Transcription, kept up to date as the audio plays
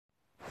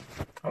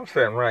I'm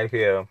sitting right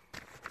here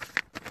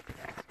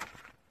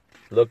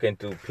looking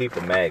through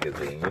People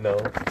magazine,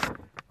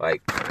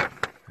 like,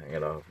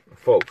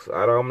 folks,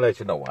 I'm gonna let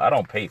you know, I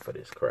don't pay for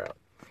this crap.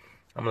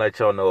 I'm gonna let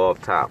y'all know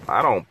off top,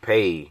 I don't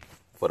pay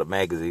for the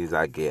magazines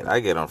I get. I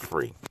get them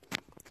free,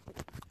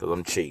 because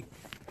I'm cheap.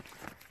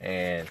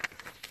 And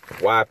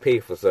why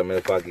pay for something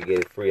if I could get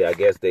it free? I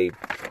guess they,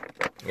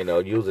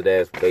 use it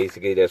as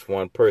basically that's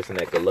one person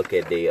that could look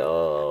at the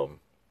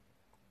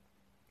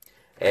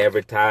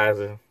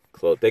advertising.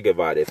 So think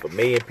about it. If 1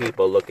 million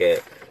people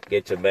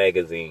get your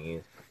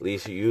magazines, at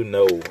least you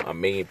know 1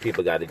 million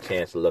people got a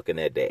chance of looking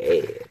at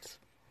the ads.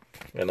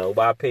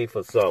 Why pay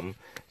for something?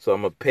 So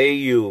I'm gonna pay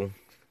you.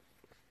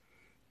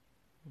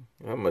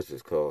 How much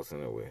this costs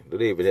anyway? Do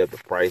they even have the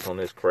price on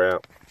this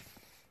crap?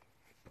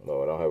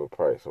 No, I don't have a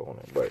price on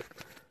it, but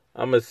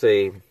I'm gonna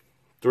say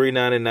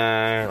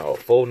 $3.99 or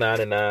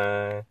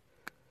 $4.99.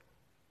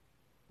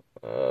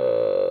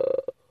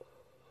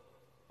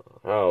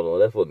 I don't know.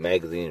 That's what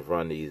magazines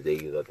run these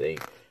days, I think.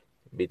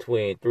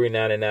 Between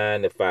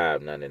 $3.99 to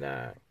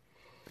 $5.99.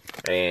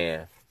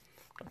 And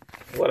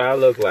what I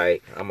look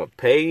like, I'm going to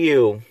pay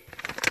you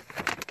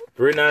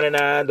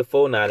 $3.99 to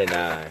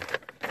 $4.99.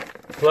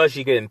 Plus,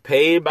 you're getting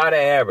paid by the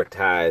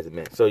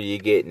advertisement. So you're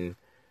getting,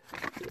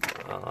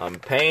 I'm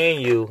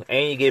paying you,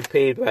 and you get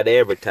paid by the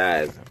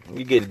advertising.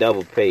 You're getting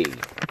double paid.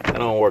 I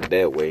don't work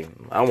that way.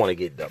 I want to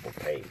get double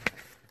paid.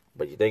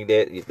 But you think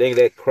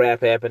that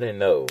crap happening?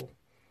 No.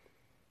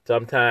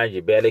 Sometimes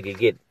you better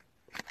get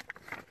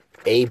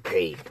a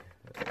pay.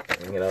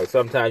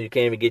 Sometimes you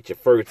can't even get your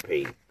first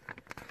pay.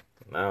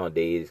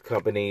 Nowadays,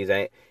 companies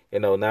ain't,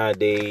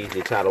 nowadays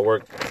they try to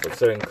work for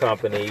certain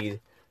companies,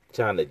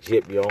 trying to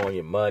jip you on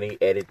your money,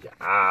 edit your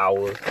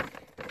hours.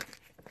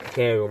 You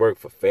can't even work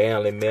for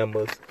family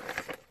members.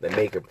 They're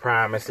making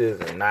promises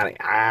and not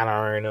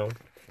honoring them.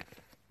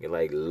 You're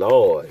like,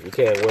 Lord, you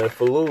can't win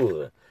for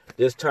losing.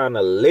 Just trying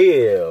to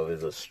live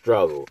is a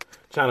struggle.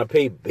 Trying to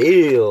pay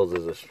bills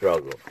is a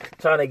struggle.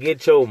 Trying to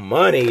get your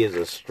money is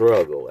a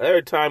struggle.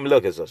 Every time you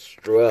look, it's a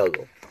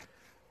struggle.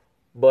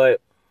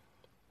 But,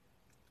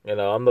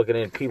 I'm looking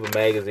in People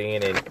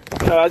magazine and,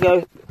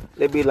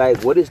 they be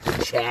like, what is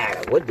the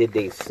chatter? What did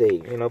they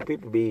say?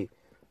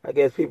 I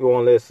guess people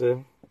won't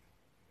listen.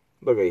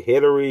 Look at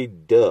Hillary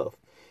Duff.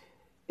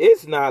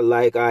 It's not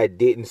like I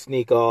didn't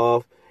sneak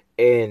off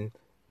and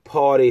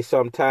party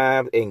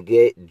sometimes and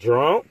get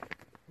drunk.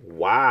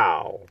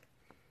 Wow.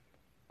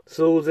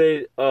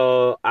 Susan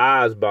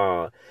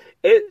Osborne.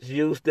 It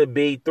used to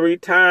be 3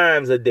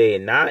 times a day.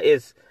 Now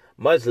it's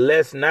much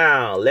less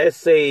now. Let's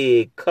say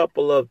a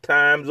couple of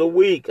times a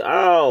week.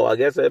 Oh, I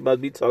guess I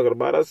must be talking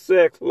about a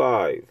sex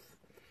life.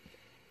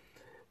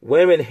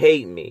 Women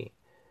hate me.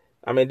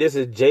 This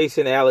is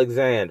Jason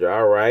Alexander,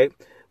 all right?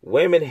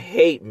 Women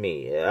hate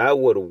me. I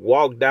would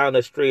walk down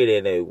the street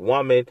and a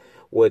woman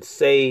would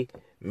say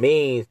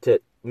mean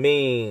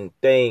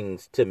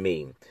things to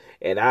me.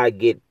 And I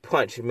get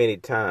punched many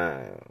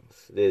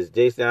times. There's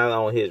Jason Allen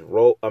on his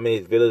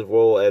villain's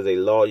role as a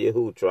lawyer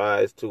who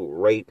tries to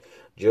rape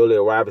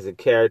Julia Roberts'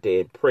 character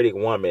in Pretty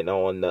Woman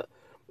on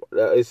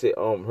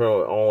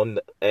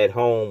at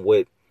home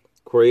with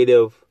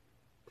Creative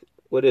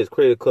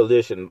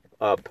Coalition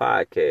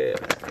podcast.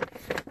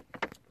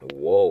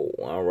 Whoa,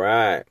 all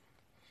right.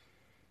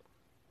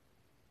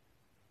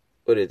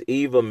 What is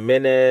Eva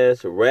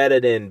Menez?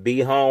 Rather than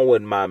be home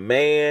with my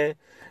man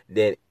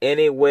than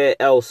anywhere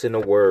else in the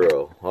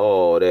world.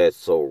 Oh, that's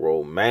so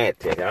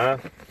romantic, huh?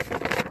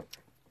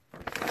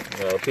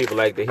 People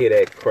like to hear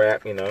that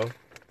crap, They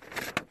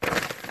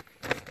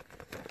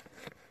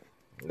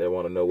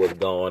want to know what's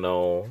going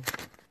on.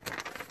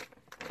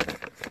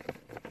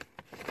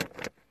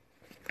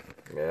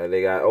 Yeah,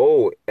 they got,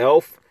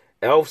 Elf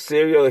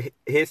cereal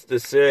hits the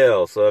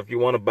sale. So if you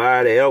want to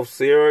buy the Elf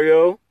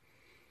cereal,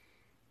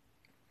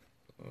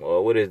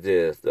 well, what is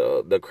this?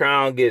 The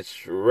Crown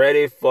gets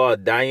ready for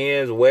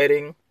Diane's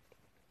wedding.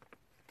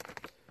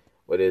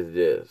 What is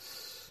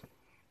this?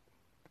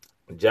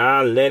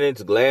 John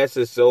Lennon's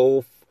glasses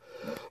sold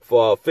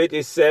for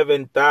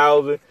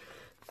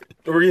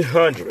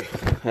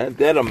 $57,300. Ain't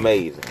that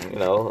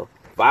amazing?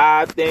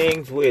 5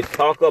 things we'll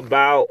talk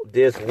about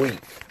this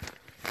week.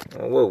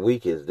 What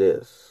week is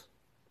this?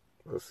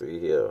 Let's see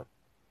here.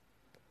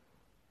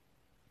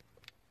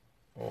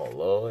 Oh,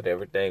 Lord,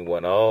 everything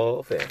went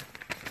off and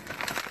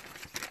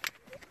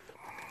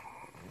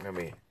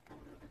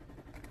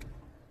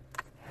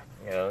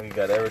you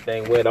got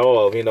everything went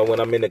off, when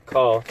I'm in the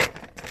car,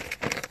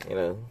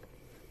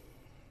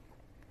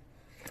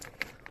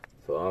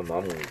 So I'm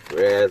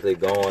gradually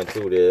going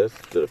through this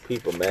to the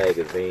People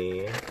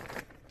magazine.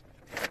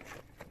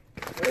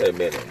 Wait a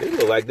minute, they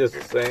look like this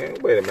the same.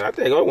 Wait a minute, I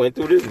think I went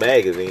through this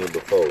magazine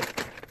before.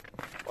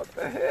 What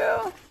the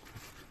hell?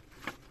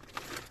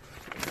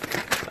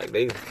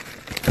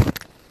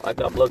 Like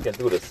I'm looking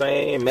through the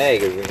same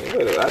magazine. Wait a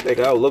minute, I think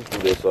I looked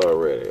through this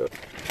already.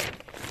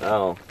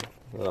 I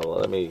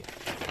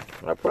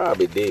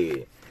probably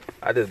did.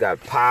 I just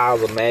got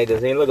piles of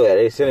magazines. Look at that.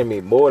 They're sending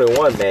me more than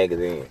one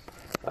magazine.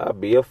 I'll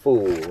be a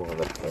fool.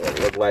 It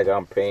look like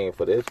I'm paying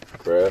for this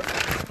crap.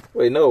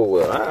 Wait,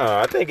 no,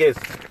 I think it's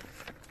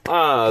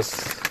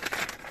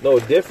no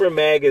different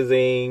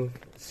magazine.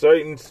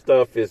 Certain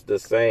stuff is the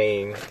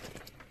same.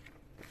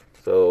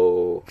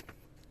 So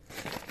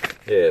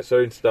yeah,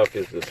 certain stuff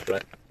is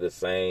the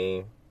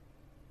same.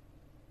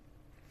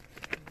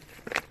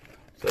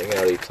 So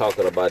they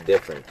talking about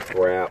different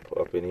crap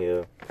up in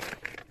here.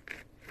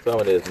 Some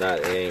of this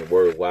it ain't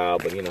worthwhile,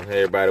 but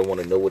everybody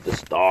want to know what the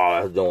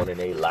stars doing in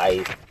their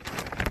life.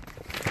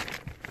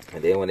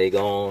 And then when they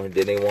gone,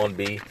 then they want to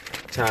be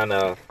trying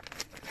to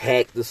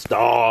hack the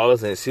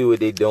stars and see what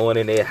they doing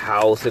in their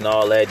house and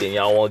all that. Then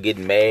y'all want to get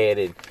mad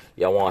and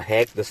y'all want to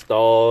hack the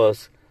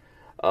stars,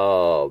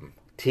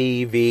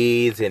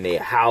 TVs in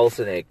their house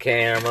and their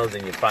cameras,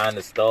 and you find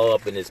the star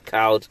up in his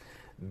couch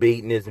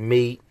beating his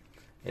meat.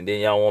 And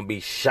then y'all want to be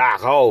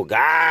shocked. Oh,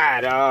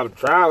 God, I'm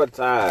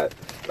traumatized.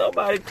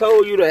 Nobody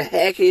told you to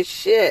hack his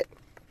shit.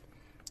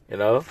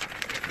 I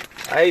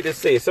hate to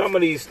say, some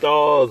of these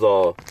stars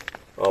are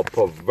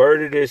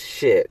perverted as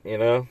shit,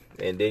 And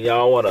then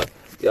y'all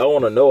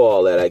wanna know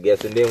all that, I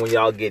guess. And then when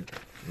y'all get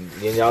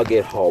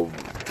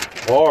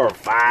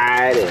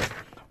horrified, and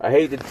I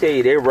hate to tell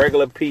you, they're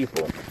regular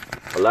people.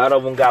 A lot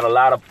of them got a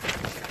lot of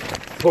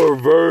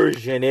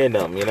perversion in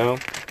them,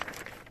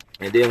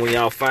 And then when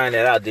y'all find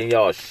that out, then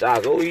y'all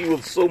shocked. Oh, he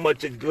was so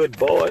much a good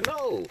boy.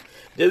 No.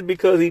 Just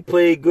because he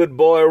played good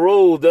boy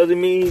roles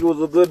doesn't mean he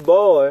was a good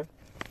boy.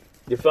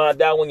 You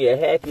find out when you're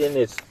hacking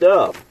his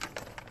stuff.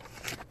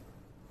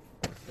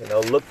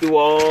 Look through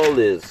all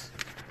this.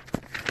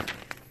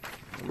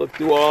 Look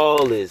through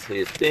all his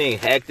thing.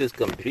 Hacked his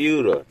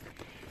computer.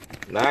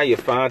 Now you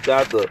find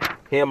out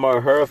him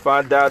or her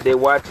find out they're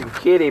watching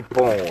kiddie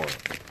porn.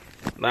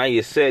 Now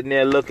you're sitting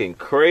there looking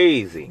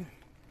crazy.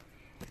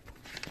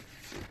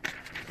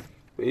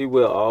 We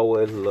will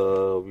always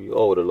love you.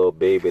 Oh, the little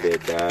baby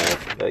that died.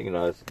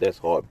 That's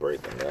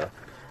heartbreaking now.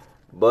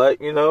 But,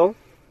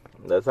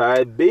 that's how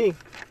it be.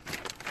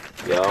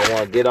 Y'all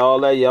want to get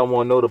all that. Y'all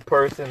want to know the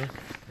person,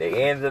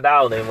 the ins and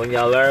outs. And when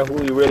y'all learn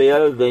who he really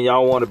is, then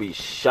y'all want to be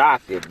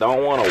shocked. You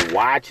don't want to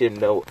watch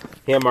him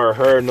or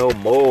her no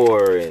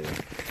more. And,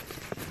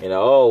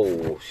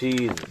 oh,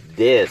 she's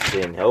this.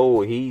 And, oh,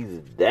 he's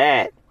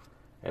that.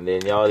 And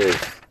then y'all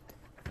just,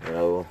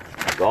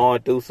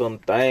 going through some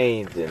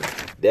things and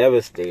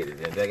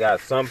devastated. And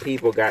some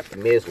people got to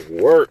miss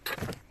work.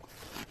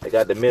 They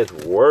got to miss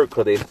work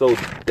because they're so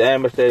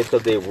devastated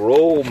because their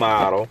role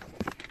model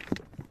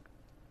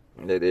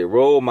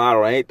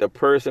ain't the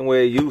person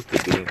where it used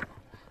to be.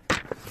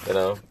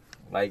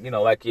 Like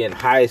you're in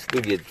high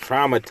school, you're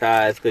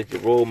traumatized because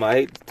your role model.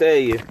 I hate to tell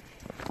you,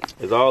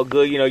 it's all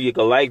good, you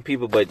can like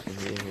people, but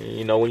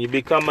when you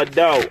become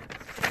adult,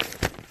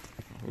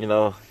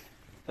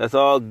 that's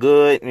all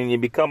good. When you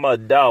become an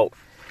adult,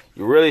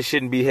 you really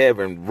shouldn't be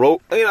having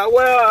well,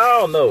 I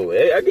don't know.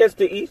 I guess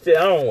to each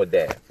their own with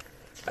that.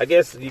 I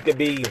guess you could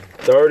be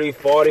 30,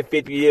 40,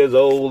 50 years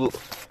old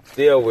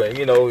still when,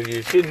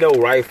 you should know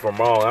right from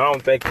wrong. I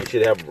don't think you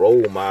should have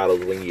role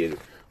models when you're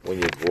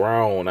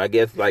grown. I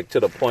guess like to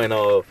the point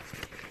of,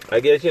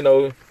 it's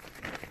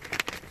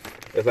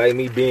like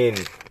me being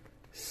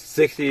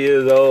 60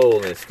 years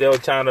old and still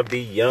trying to be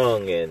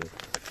young. And,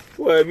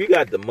 well, if you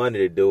got the money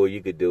to do it,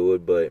 you could do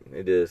it, but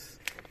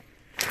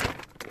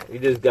you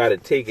just got to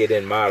take it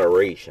in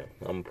moderation.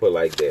 I'm going to put it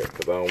like that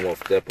because I don't want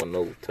to step on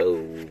no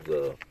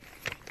toes.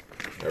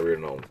 I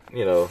really don't.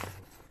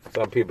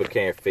 Some people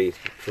can't face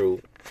the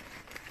truth.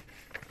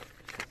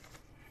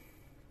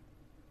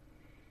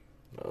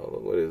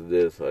 Oh, what is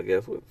this? I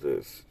guess what's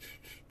this?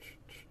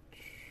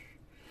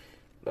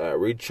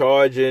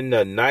 Recharging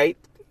the night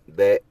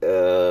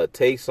that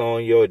takes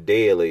on your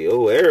daily.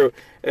 Oh,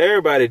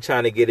 everybody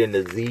trying to get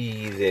into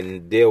Z's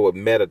and deal with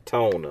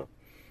melatonin.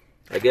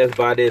 I guess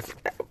by this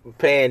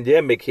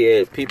pandemic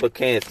here, people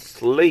can't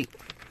sleep.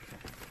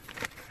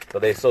 So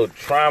they so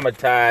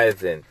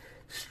traumatized and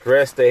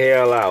stressed the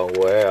hell out.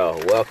 Well,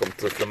 welcome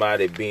to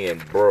somebody being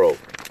broke.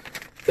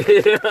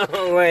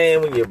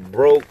 When you're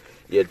broke,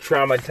 you're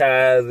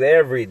traumatized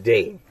every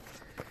day.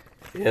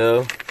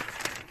 You're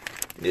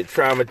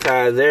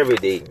traumatized every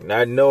day.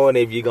 Not knowing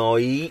if you're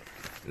going to eat.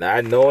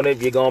 Not knowing if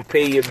you're going to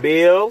pay your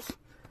bills.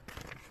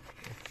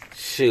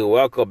 Shoot,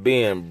 welcome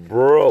being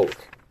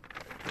broke.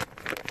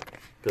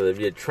 Because if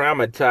you're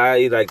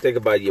traumatized, you think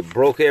about it, you're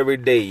broke every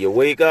day. You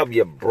wake up,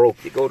 you're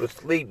broke. You go to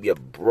sleep, you're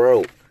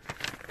broke.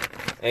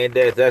 And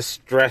that's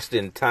stressed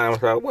in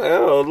times like,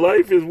 well,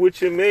 life is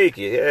what you make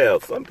it.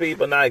 Hell, some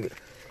people not,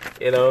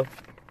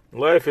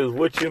 life is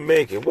what you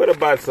make it. What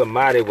about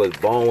somebody was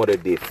born with a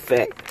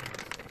defect?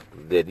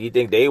 Did you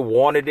think they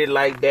wanted it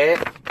like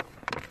that?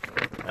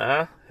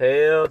 Huh?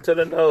 Hell to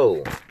the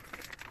no.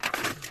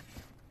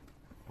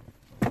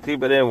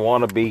 People didn't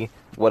want to be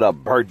with a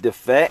birth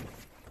defect.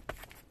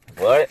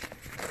 What?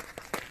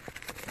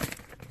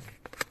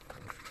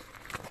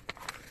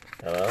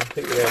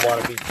 People didn't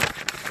want to be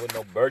with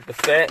no birth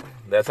defect.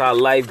 That's how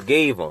life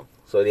gave them.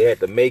 So they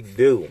had to make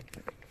do.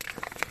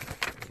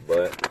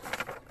 But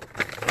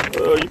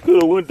Well, you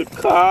could have went to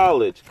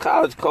college.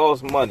 College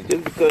costs money.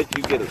 Just because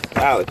you get a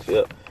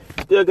scholarship,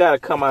 still got to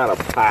come out of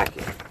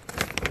pocket.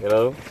 You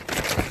know?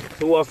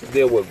 Who wants to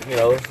deal with,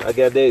 I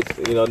guess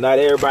not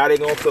everybody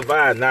going to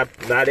survive. Not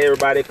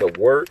everybody could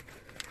work,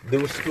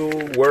 do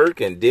school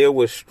work, and deal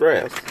with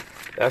stress.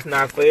 That's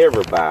not for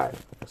everybody.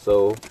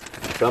 So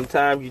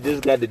sometimes you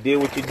just got to deal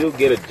with what you do,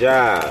 get a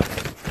job.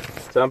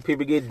 Some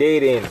people get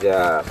dead-end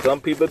jobs. Some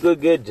people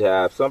get good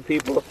jobs. Some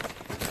people,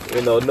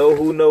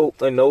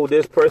 know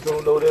this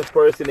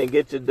person and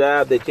get your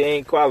job that you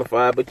ain't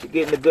qualified, but you're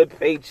getting a good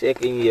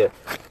paycheck and you're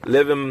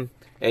living,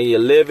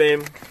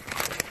 living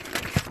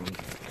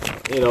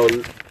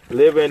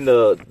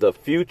the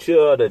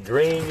future, the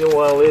dream you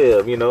want to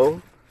live,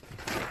 You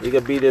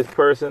could be this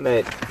person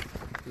that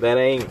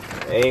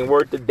ain't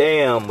worth a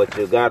damn, but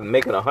you got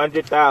making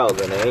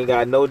 100,000 and ain't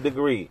got no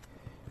degree.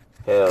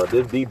 Hell,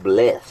 just be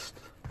blessed.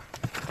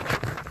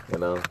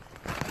 And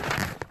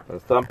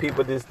some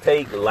people just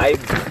take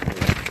life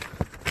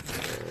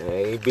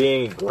ain't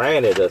being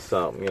granted or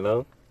something,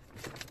 Just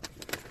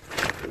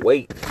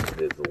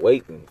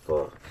waiting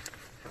for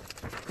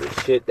the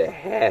shit to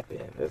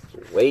happen. Just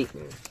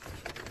waiting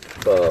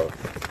for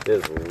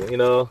this,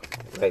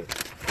 like,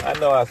 I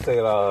know I say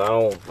it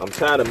all. I'm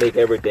trying to make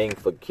everything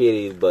for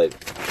kiddies, but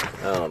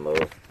I don't know.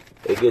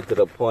 It get to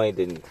the point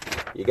and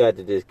you got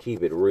to just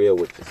keep it real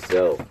with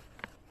yourself.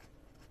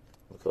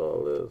 That's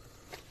all it is.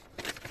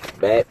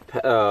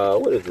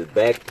 What is it?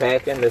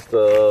 Backpacking? It's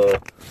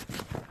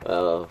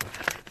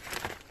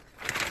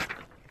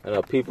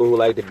people who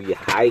like to be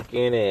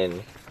hiking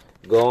and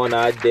going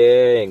out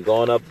there and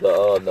going up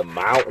the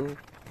mountain.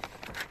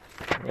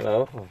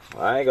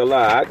 I ain't gonna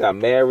lie, I got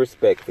mad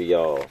respect for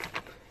y'all.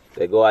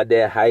 They go out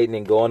there hiking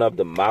and going up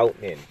the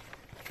mountain and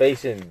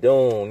facing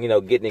doom,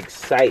 getting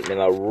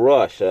excitement, a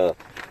rush, a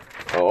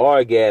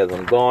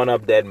orgasm, going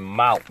up that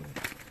mountain.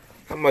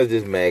 How much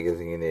this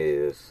magazine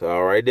is?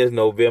 All right, this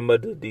November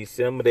to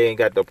December. They ain't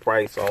got the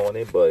price on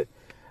it, but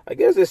I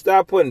guess they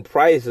stopped putting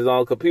prices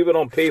on because people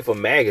don't pay for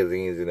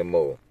magazines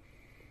anymore.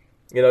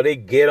 They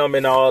get them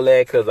and all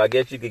that because I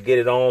guess you could get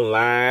it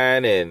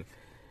online and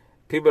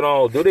people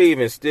don't. Do they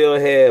even still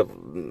have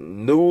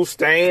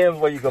newsstands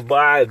where you can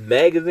buy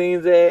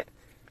magazines at?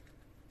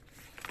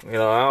 I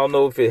don't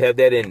know if they have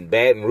that in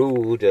Baton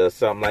Rouge or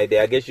something like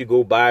that. I guess you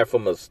go buy it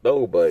from a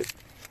store, but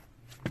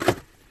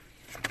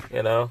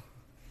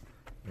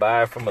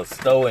buy it from a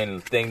store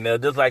and thing there,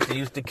 just like they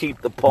used to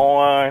keep the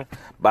porn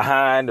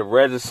behind the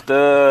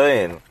register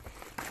and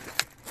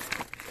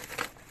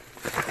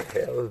what the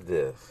hell is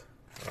this?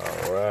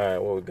 All right,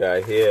 what we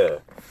got here?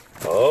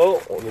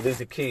 Oh, at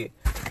least keep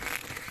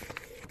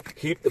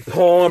the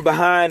porn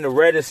behind the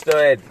register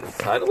at,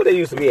 I know what they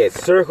used to be at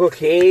Circle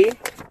K.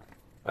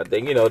 I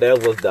think,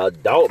 that was the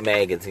adult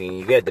magazine.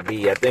 You had to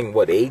be, I think,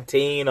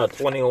 18 or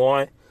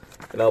 21?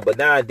 But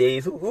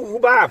nowadays, who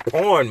buy a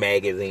porn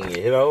magazine,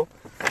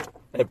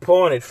 And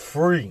porn is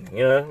free,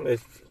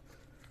 It's,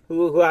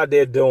 who out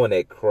there doing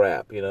that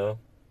crap, I don't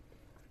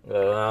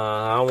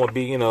want to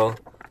be,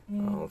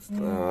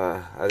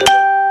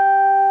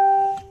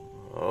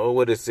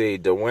 what did it say?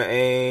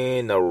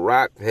 Dwayne The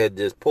Rock had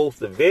just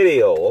posted a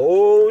video.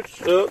 Oh,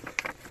 shit.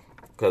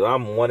 Because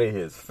I'm one of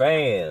his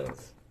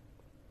fans.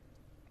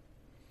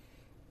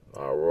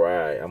 All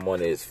right, I'm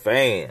one of his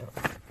fans.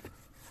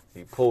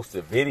 He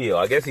posted a video.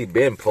 I guess he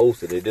been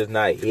posted. It just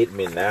not hit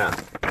me now.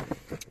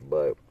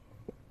 But,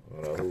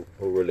 who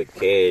really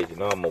cares? I'm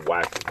going to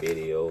watch the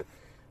video.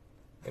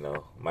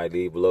 Might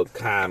leave a little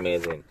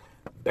comments and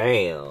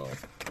bam.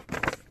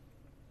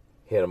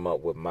 Hit him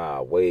up with my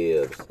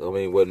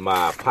with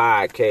my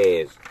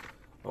podcast.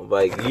 I'm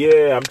like,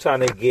 yeah, I'm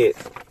trying to get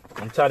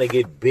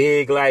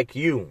big like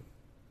you.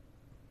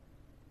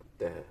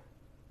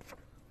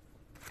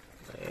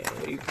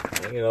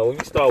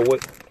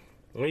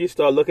 When you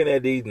start looking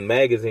at these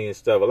magazines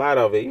stuff, a lot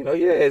of it,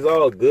 it's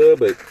all good,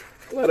 but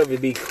a lot of it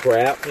be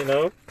crap,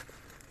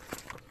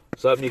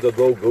 Something you could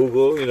go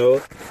Google,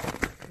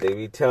 They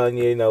be telling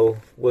you,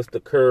 what's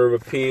the curve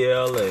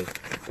appeal and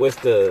what's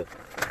the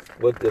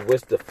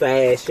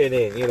fashion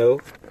and,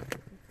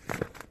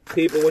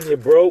 people when you're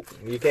broke,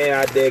 you can't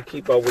out there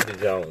keep up with the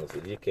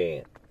Joneses. You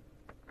can't.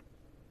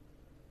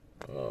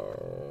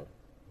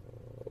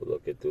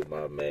 Looking through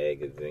my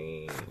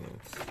magazines.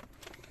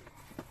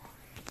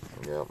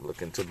 Yeah, I'm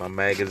looking through my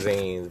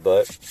magazines,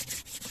 but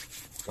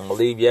I'm going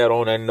to leave you out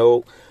on that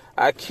note.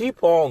 I keep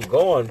on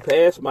going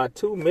past my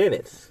 2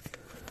 minutes.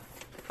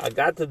 I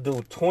got to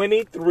do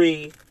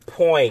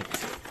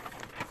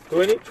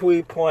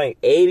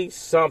 23.80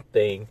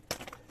 something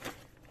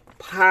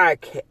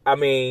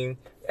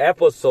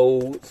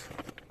episodes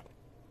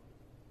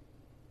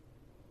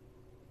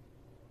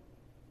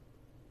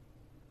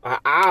an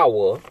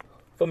hour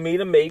for me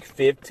to make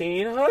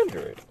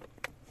 1,500.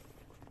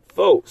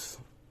 Folks,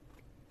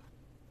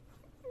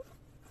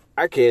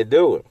 I can't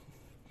do it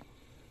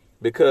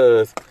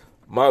because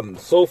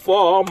so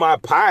far my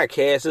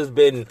podcast has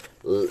been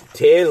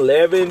 10,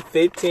 11,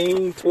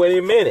 15,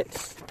 20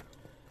 minutes.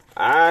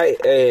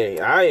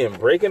 I am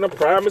breaking a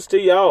promise to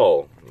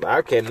y'all.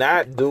 I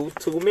cannot do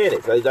 2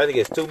 minutes. I think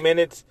it's 2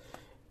 minutes.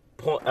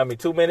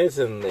 2 minutes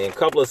and a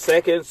couple of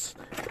seconds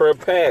per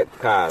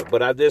podcast.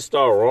 But I just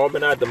start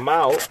roaming out the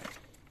mouth,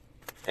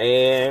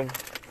 and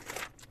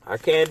I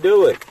can't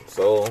do it.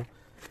 So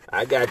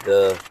I got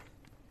to,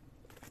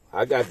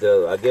 I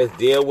guess,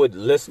 deal with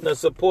listener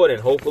support,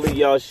 and hopefully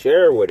y'all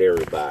share with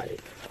everybody.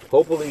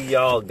 Hopefully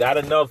y'all got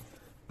enough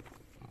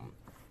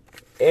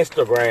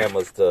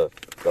Instagrammers to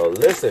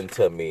listen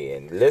to me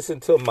and listen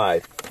to my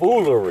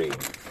foolery.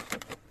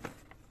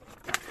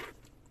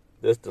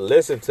 Just to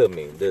listen to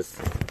me.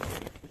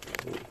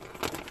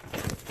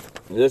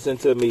 Listen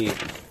to me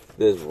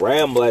just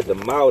ramble at the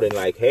mouth and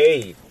like,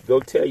 hey, go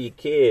tell your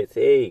kids,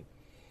 hey,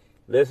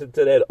 listen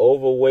to that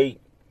overweight,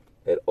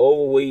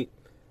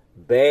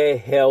 bad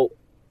health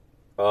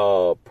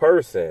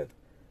person.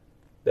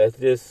 That's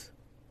just,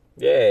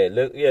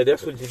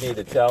 that's what you need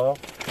to tell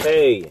them.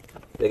 Hey,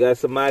 they got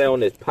somebody on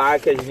this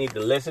podcast you need to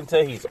listen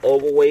to. He's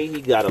overweight.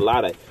 He got a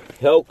lot of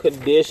health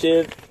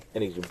conditions,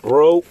 and he's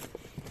broke.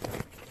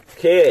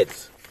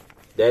 Kids,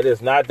 that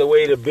is not the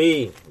way to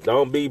be.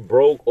 Don't be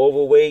broke,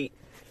 overweight,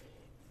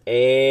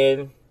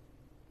 and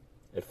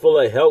full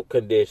of health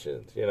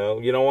conditions. You know,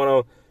 you don't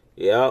want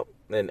to,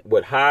 and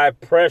with high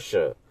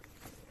pressure,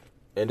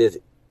 and just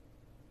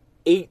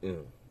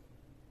eating,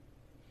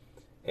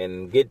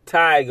 and get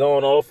tired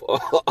going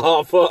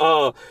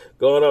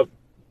going up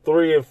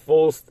 3 and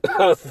 4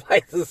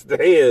 flights of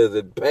stairs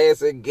and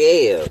passing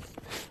gas.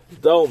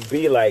 Don't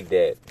be like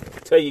that.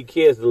 Tell your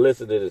kids to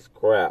listen to this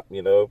crap,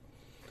 you know.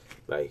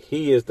 Like,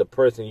 he is the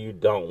person you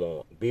don't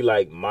want. Be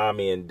like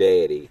mommy and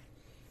daddy.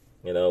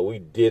 You know, we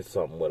did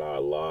something with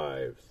our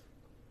lives.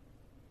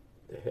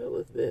 The hell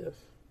is this?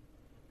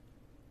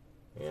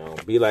 You know,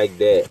 be like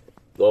that.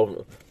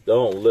 Don't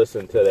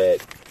listen to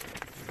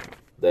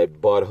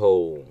that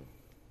butthole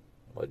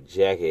or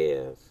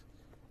jackass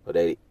or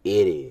that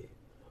idiot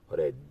or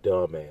that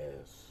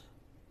dumbass.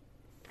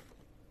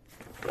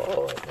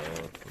 Lord,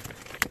 man.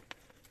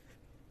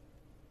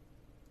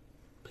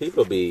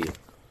 People be,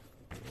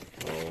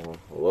 oh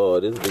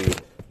Lord,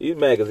 these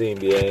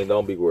magazines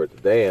don't be worth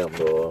a damn,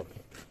 Lord.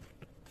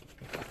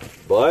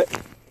 But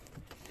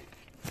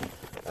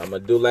I'm gonna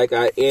do like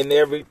I end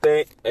every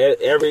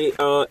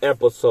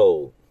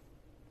episode.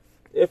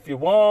 If you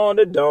want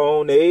to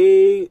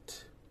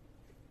donate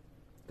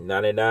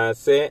 99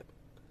 cents,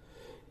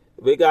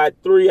 we got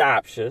 3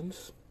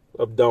 options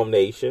of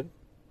donation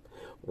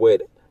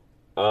with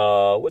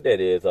what that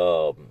is,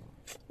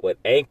 with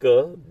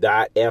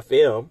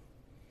Anchor.fm.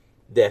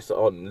 That's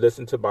on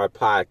listen to my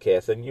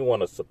podcast and you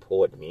want to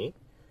support me.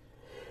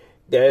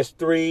 There's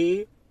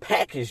 3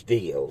 package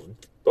deals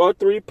or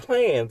 3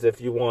 plans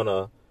if you want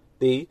to.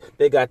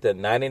 They got the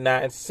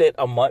 99 cent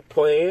a month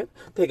plan,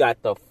 they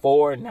got the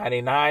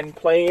 $4.99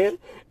 plan,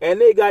 and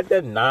they got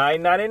the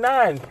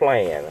 $9.99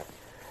 plan.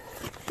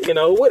 You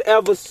know,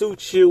 whatever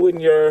suits you in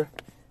your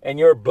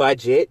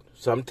budget.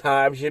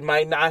 Sometimes you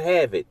might not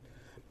have it,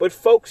 but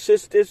folks,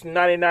 it's this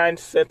 99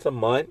 cents a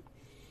month.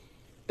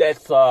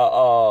 That's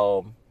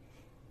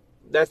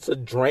a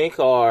drink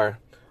or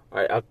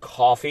a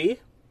coffee,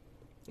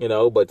 you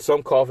know. But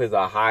some coffees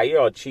are higher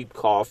or cheap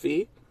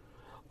coffee.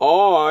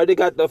 Or they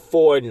got the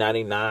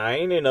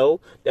 $4.99, you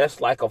know.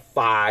 That's like a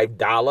 $5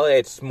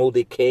 at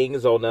Smoothie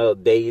Kings on the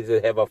days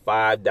that have a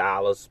 $5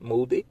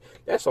 smoothie.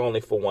 That's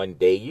only for one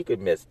day. You could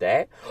miss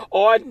that.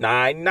 Or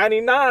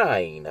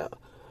 $9.99.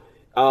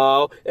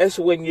 That's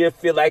when you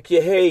feel like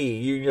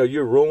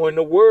you ruin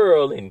the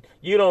world and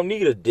you don't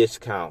need a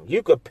discount.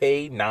 You could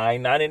pay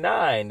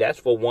 $9.99. That's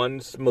for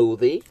one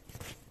smoothie.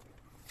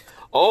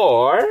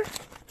 Or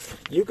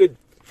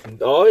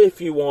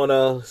if you want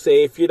to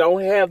say, if you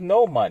don't have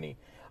no money,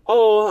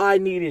 all I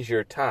need is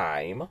your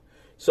time.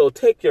 So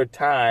take your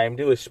time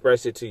to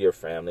express it to your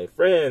family,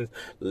 friends.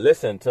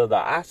 Listen to the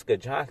Oscar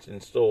Johnson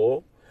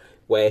Show,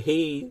 where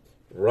he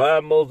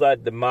rambles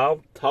at the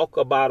mouth, talk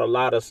about a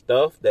lot of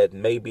stuff that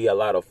may be a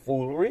lot of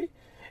foolery,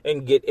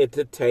 and get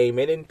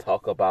entertainment and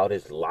talk about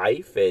his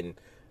life and,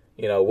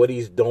 you know, what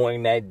he's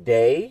doing that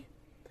day.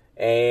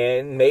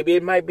 And maybe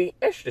it might be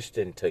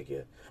interesting to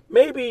you.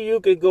 Maybe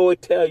you could go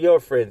and tell your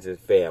friends and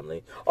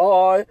family,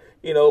 or,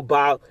 you know,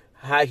 about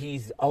how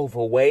he's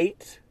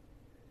overweight,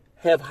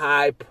 have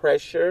high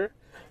pressure,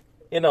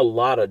 in a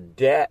lot of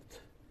debt,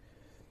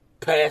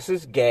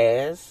 passes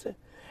gas,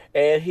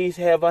 and he's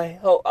have a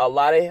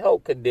lot of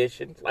health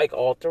conditions like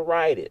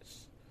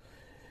arthritis.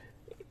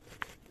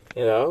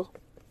 You know,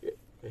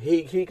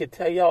 he could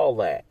tell you all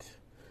that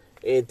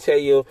and tell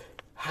you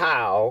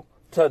how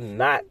to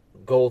not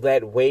go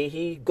that way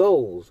he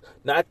goes,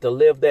 not to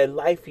live that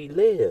life he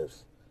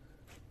lives.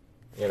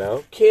 You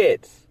know,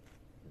 kids,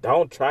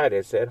 don't try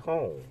this at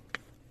home.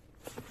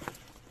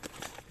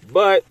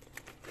 But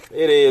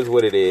it is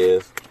what it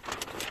is.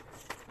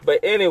 But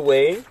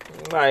anyway,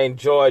 I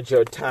enjoyed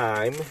your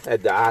time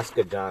at the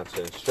Oscar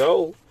Johnson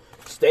Show.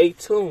 Stay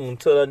tuned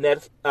to the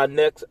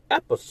next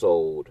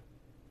episode.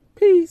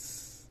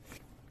 Peace.